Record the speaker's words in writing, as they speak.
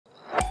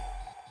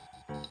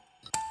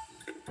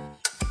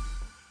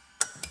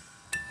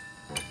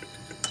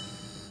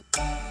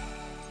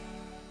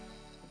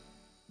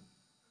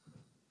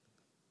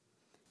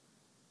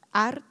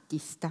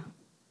Artista.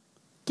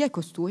 Chi è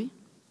costui?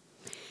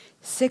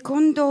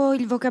 Secondo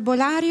il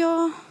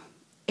vocabolario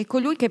è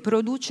colui che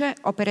produce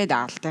opere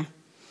d'arte,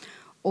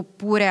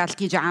 oppure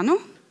artigiano,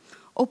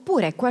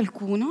 oppure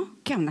qualcuno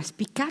che ha una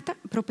spiccata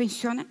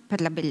propensione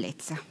per la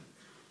bellezza.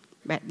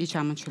 Beh,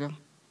 diciamocelo,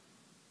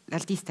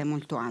 l'artista è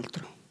molto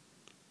altro,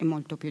 è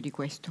molto più di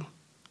questo,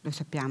 lo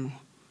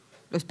sappiamo,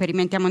 lo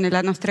sperimentiamo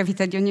nella nostra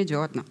vita di ogni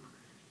giorno.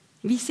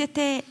 Vi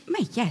siete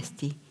mai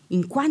chiesti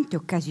in quante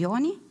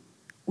occasioni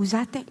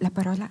usate la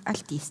parola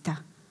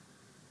artista?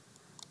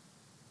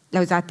 La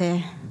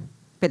usate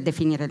per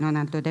definire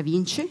Leonardo da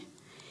Vinci,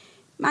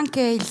 ma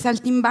anche il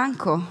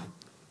saltimbanco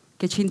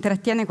che ci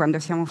intrattiene quando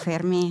siamo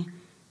fermi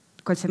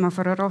col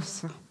semaforo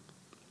rosso.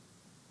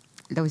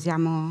 La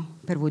usiamo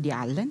per Woody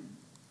Allen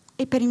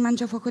e per il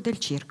mangiafuoco del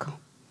circo.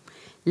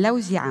 La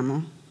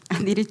usiamo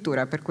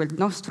addirittura per quel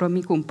nostro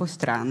amico un po'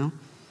 strano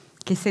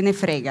che se ne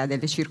frega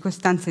delle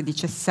circostanze e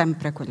dice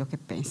sempre quello che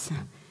pensa,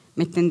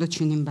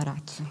 mettendoci in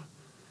imbarazzo.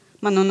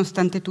 Ma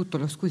nonostante tutto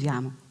lo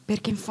scusiamo,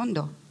 perché in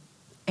fondo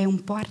è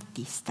un po'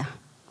 artista.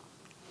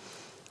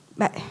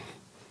 Beh,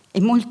 è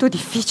molto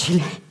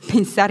difficile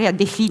pensare a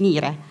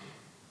definire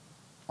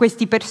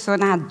questi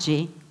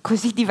personaggi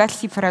così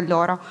diversi fra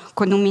loro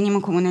con un minimo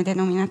comune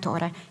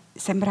denominatore.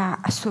 Sembra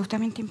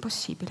assolutamente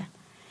impossibile.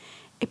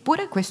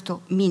 Eppure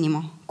questo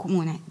minimo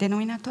comune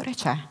denominatore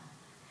c'è.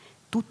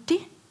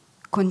 Tutti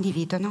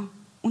condividono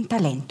un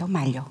talento,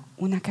 meglio,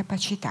 una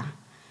capacità.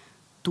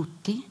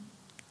 Tutti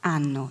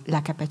hanno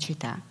la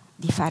capacità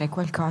di fare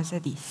qualcosa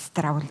di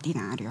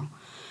straordinario.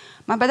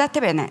 Ma badate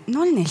bene,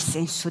 non nel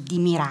senso di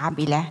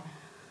mirabile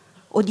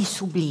o di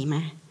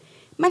sublime,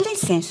 ma nel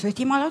senso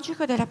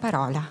etimologico della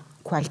parola,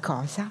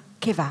 qualcosa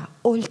che va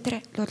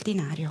oltre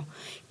l'ordinario,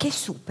 che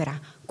supera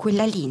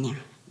quella linea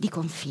di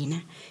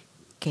confine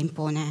che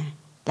impone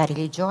la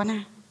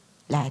religione,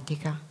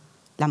 l'etica,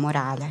 la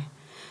morale,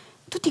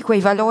 tutti quei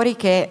valori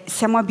che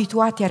siamo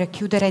abituati a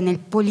racchiudere nel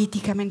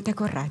politicamente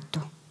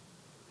corretto.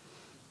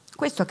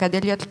 Questo accade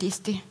agli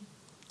artisti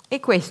e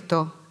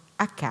questo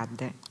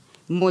accadde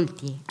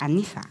molti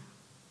anni fa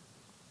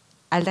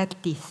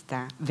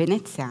all'artista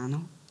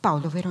veneziano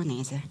Paolo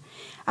Veronese,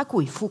 a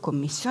cui fu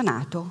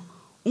commissionato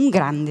un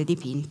grande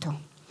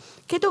dipinto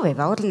che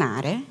doveva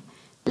ornare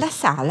la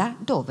sala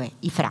dove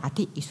i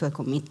frati, i suoi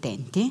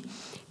committenti,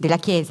 della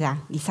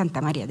chiesa di Santa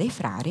Maria dei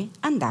Frari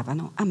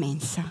andavano a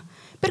mensa.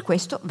 Per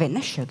questo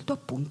venne scelto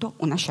appunto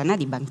una scena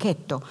di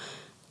banchetto,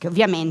 che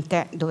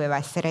ovviamente doveva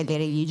essere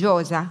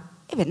religiosa,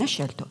 e venne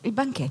scelto il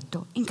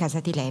banchetto in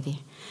casa di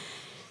Levi.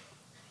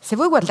 Se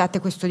voi guardate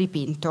questo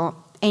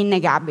dipinto, è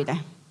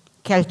innegabile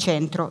che al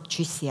centro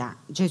ci sia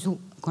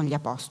Gesù con gli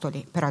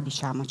apostoli, però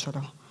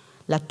diciamocelo,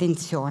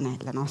 l'attenzione,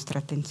 la nostra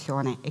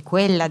attenzione è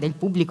quella del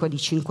pubblico di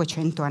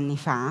 500 anni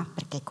fa,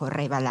 perché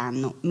correva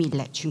l'anno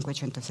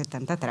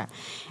 1573,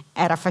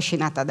 era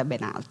affascinata da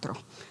ben altro.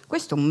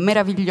 Questo è un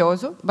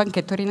meraviglioso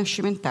banchetto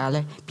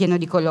rinascimentale, pieno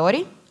di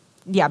colori,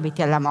 di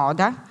abiti alla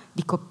moda,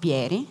 di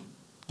coppieri,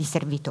 di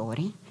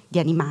servitori, di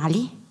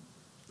animali,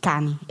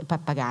 cani e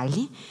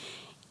pappagalli,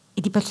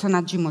 e di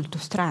personaggi molto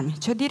strani.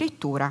 C'è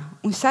addirittura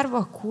un servo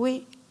a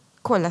cui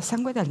colla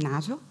sangue dal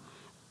naso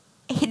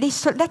e dei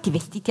soldati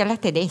vestiti alla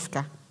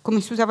tedesca, come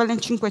si usava nel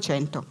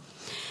Cinquecento.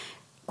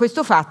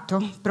 Questo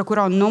fatto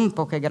procurò non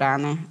poche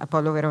grane a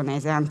Paolo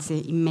Veronese,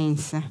 anzi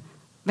immense.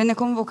 Venne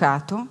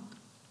convocato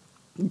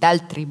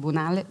dal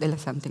Tribunale della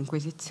Santa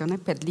Inquisizione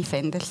per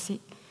difendersi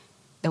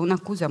da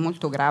un'accusa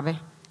molto grave,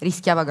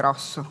 rischiava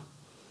grosso.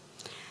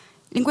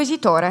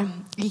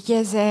 L'inquisitore gli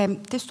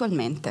chiese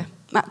testualmente: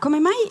 ma come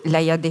mai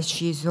lei ha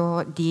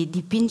deciso di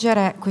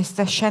dipingere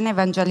questa scena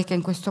evangelica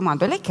in questo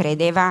modo? Lei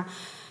credeva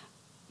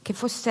che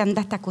fosse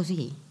andata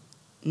così?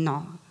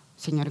 No,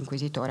 signor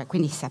inquisitore.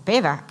 Quindi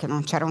sapeva che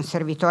non c'era un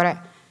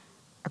servitore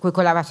a cui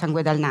colava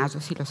sangue dal naso?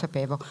 Sì, lo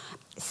sapevo.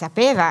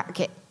 Sapeva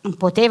che non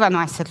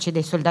potevano esserci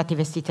dei soldati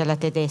vestiti alla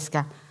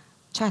tedesca?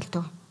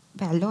 Certo.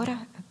 Beh,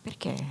 allora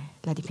perché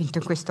l'ha dipinto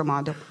in questo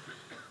modo?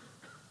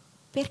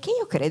 Perché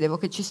io credevo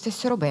che ci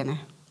stessero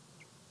bene.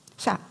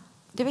 Sa,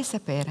 deve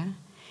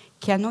sapere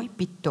che a noi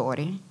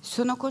pittori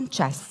sono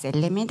concesse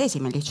le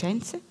medesime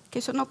licenze che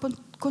sono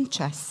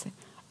concesse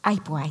ai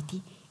poeti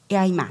e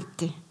ai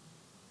matti,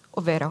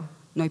 ovvero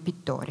noi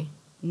pittori,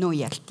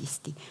 noi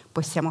artisti,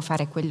 possiamo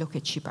fare quello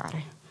che ci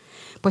pare,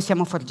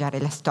 possiamo forgiare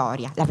la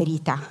storia, la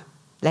verità,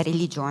 la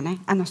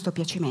religione a nostro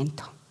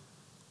piacimento.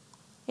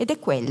 Ed è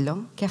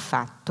quello che ha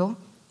fatto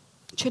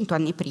 100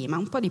 anni prima,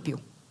 un po' di più,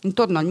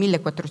 intorno al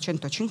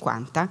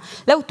 1450,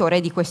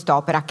 l'autore di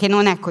quest'opera, che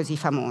non è così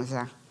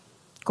famosa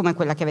come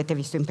quella che avete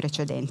visto in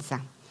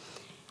precedenza,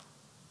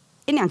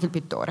 e neanche il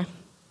pittore,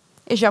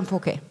 è Jean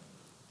Fouché,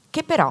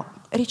 che però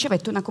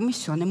ricevette una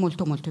commissione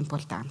molto molto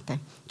importante,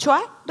 cioè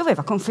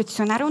doveva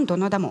confezionare un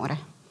dono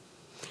d'amore,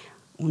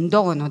 un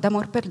dono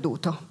d'amor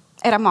perduto.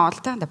 Era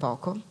morta da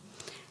poco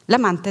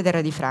l'amante del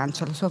re di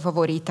Francia, la sua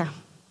favorita,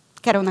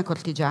 che era una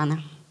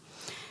cortigiana.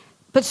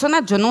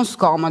 Personaggio non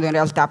scomodo in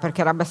realtà,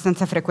 perché era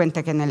abbastanza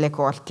frequente che nelle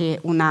corti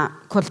una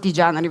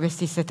cortigiana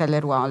rivestisse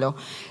tale ruolo.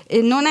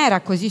 E non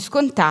era così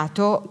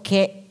scontato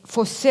che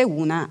fosse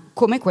una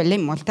come quella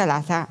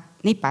immortalata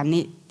nei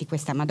panni di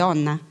questa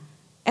Madonna.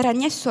 Era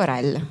Agnès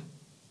Sorel,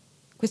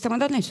 questa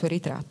Madonna è il suo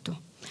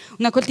ritratto.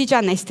 Una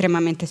cortigiana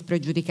estremamente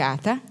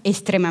spregiudicata,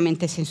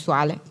 estremamente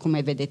sensuale,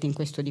 come vedete in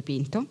questo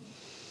dipinto,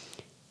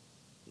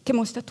 che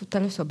mostra tutta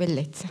la sua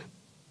bellezza,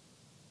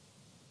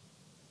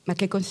 ma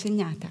che è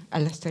consegnata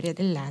alla storia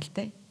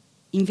dell'arte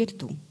in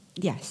virtù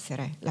di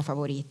essere la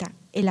favorita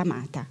e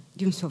l'amata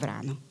di un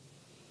sovrano,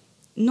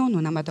 non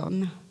una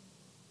Madonna.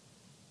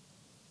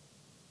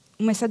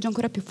 Un messaggio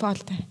ancora più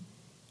forte,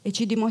 e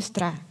ci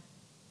dimostra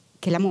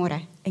che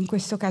l'amore, e in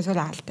questo caso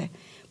l'arte,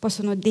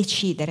 possono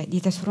decidere di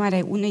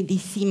trasformare uno dei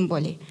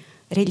simboli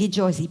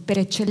religiosi per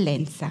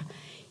eccellenza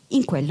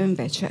in quello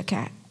invece che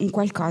è un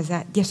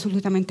qualcosa di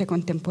assolutamente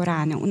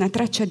contemporaneo, una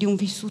traccia di un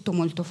vissuto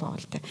molto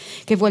forte,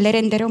 che vuole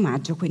rendere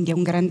omaggio quindi a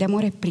un grande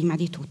amore prima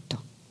di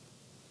tutto.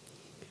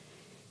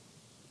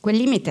 Quel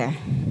limite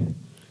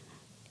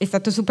è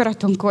stato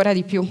superato ancora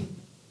di più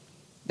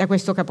da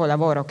questo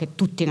capolavoro che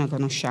tutti noi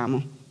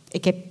conosciamo e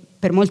che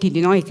per molti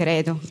di noi,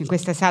 credo, che in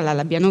questa sala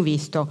l'abbiano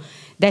visto,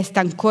 desta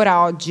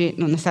ancora oggi,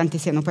 nonostante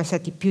siano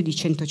passati più di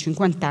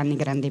 150 anni,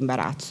 grande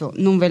imbarazzo.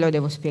 Non ve lo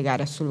devo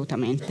spiegare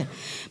assolutamente,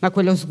 ma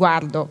quello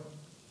sguardo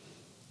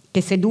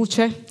che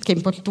seduce, che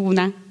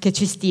importuna, che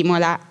ci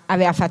stimola,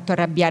 aveva fatto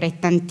arrabbiare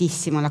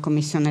tantissimo la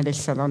commissione del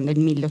Salon del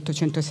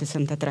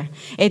 1863.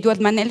 E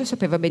Edouard Manet lo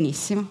sapeva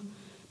benissimo,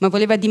 ma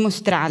voleva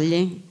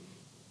dimostrargli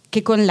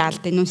che con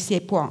l'arte non si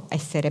può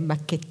essere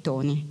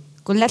bacchettoni,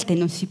 con l'arte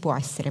non si può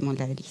essere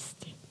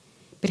moralisti,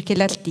 perché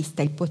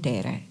l'artista il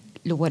potere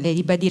lo vuole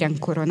ribadire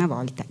ancora una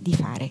volta di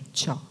fare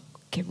ciò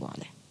che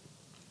vuole.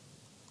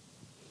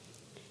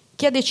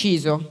 Chi ha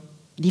deciso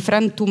di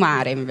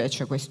frantumare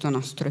invece questo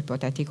nostro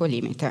ipotetico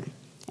limite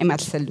è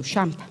Marcel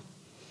Duchamp,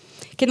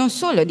 che non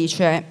solo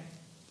dice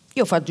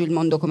io faccio il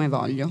mondo come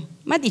voglio,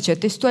 ma dice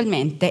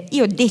testualmente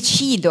io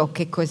decido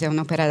che cos'è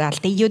un'opera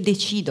d'arte, io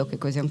decido che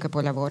cos'è un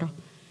capolavoro,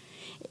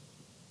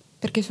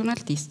 perché sono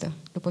artista,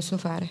 lo posso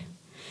fare.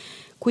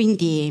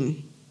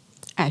 Quindi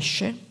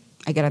esce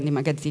ai grandi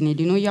magazzini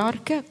di New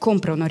York,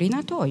 compra un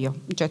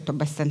orinatoio, oggetto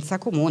abbastanza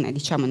comune,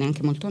 diciamo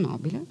neanche molto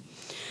nobile,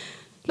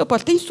 lo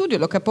porta in studio,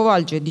 lo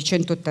capovolge di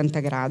 180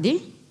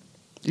 gradi,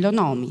 lo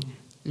nomina,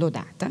 lo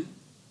data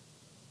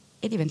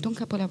e diventa un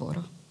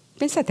capolavoro.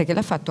 Pensate che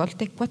l'ha fatto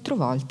altre 4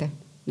 volte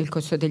nel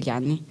corso degli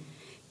anni,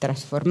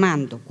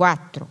 trasformando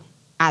 4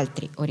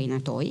 altri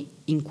orinatoi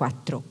in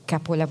 4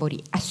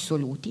 capolavori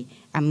assoluti,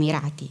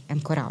 ammirati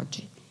ancora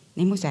oggi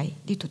nei musei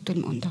di tutto il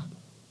mondo.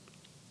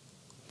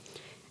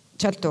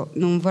 Certo,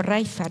 non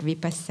vorrei farvi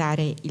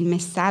passare il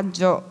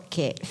messaggio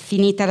che,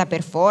 finita la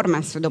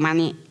performance,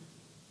 domani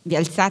vi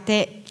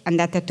alzate,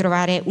 andate a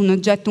trovare un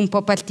oggetto un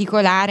po'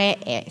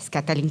 particolare e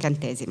scatta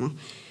l'incantesimo.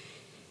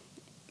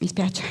 Mi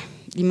spiace,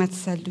 di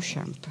Marcel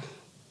Duchamp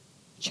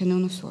ce n'è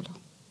uno solo.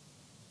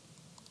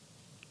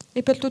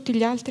 E per tutti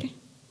gli altri?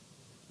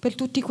 Per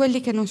tutti quelli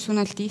che non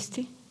sono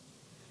artisti?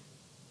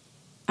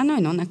 A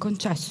noi non è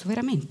concesso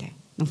veramente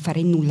non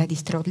fare nulla di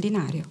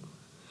straordinario.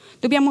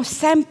 Dobbiamo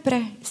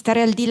sempre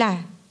stare al di là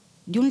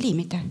di un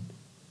limite?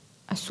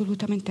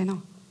 Assolutamente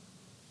no.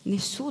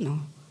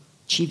 Nessuno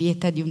ci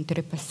vieta di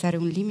oltrepassare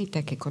un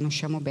limite che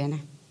conosciamo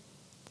bene,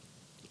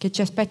 che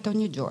ci aspetta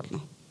ogni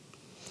giorno.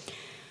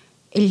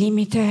 Il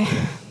limite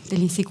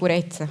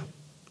dell'insicurezza,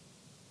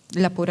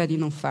 della paura di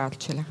non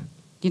farcela,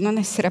 di non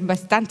essere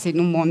abbastanza in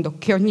un mondo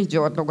che ogni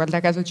giorno, guarda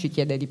caso, ci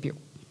chiede di più.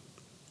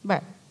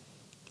 Beh,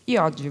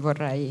 io oggi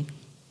vorrei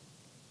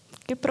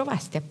che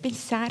provasti a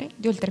pensare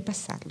di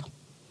oltrepassarlo,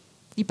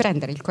 di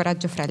prendere il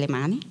coraggio fra le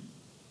mani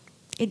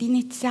e di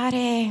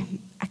iniziare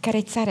a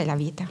carezzare la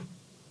vita,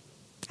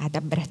 ad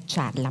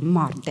abbracciarla, a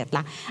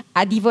morderla,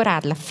 a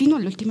divorarla fino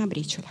all'ultima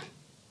briciola,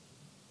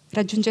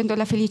 raggiungendo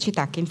la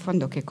felicità che in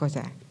fondo che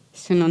cos'è,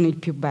 se non il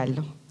più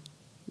bello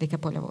dei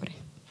capolavori.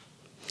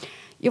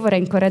 Io vorrei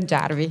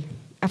incoraggiarvi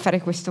a fare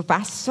questo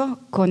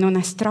passo con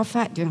una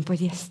strofa di una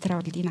poesia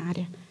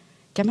straordinaria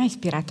che a me ha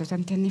ispirato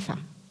tanti anni fa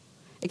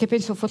e che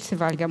penso forse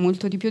valga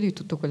molto di più di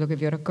tutto quello che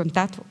vi ho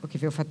raccontato o che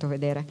vi ho fatto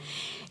vedere.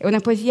 È una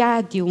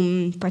poesia di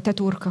un poeta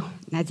turco,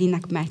 Nazim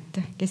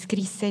Hikmet, che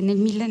scrisse nel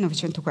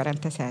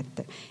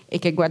 1947 e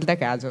che, guarda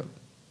caso,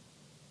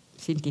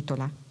 si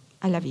intitola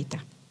Alla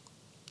vita.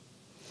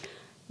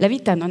 La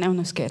vita non è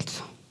uno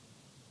scherzo,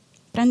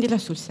 prendila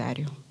sul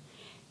serio,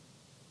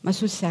 ma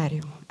sul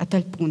serio a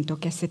tal punto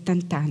che a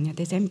 70 anni, ad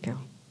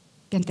esempio,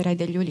 pianterai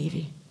degli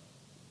olivi,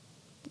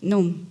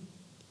 non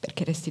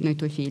perché restino i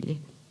tuoi figli,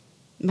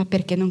 ma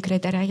perché non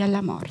crederai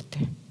alla morte,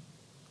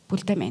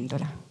 pur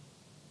temendola,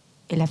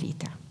 e la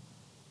vita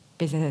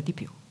peserà di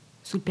più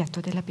sul piatto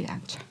della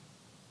bilancia.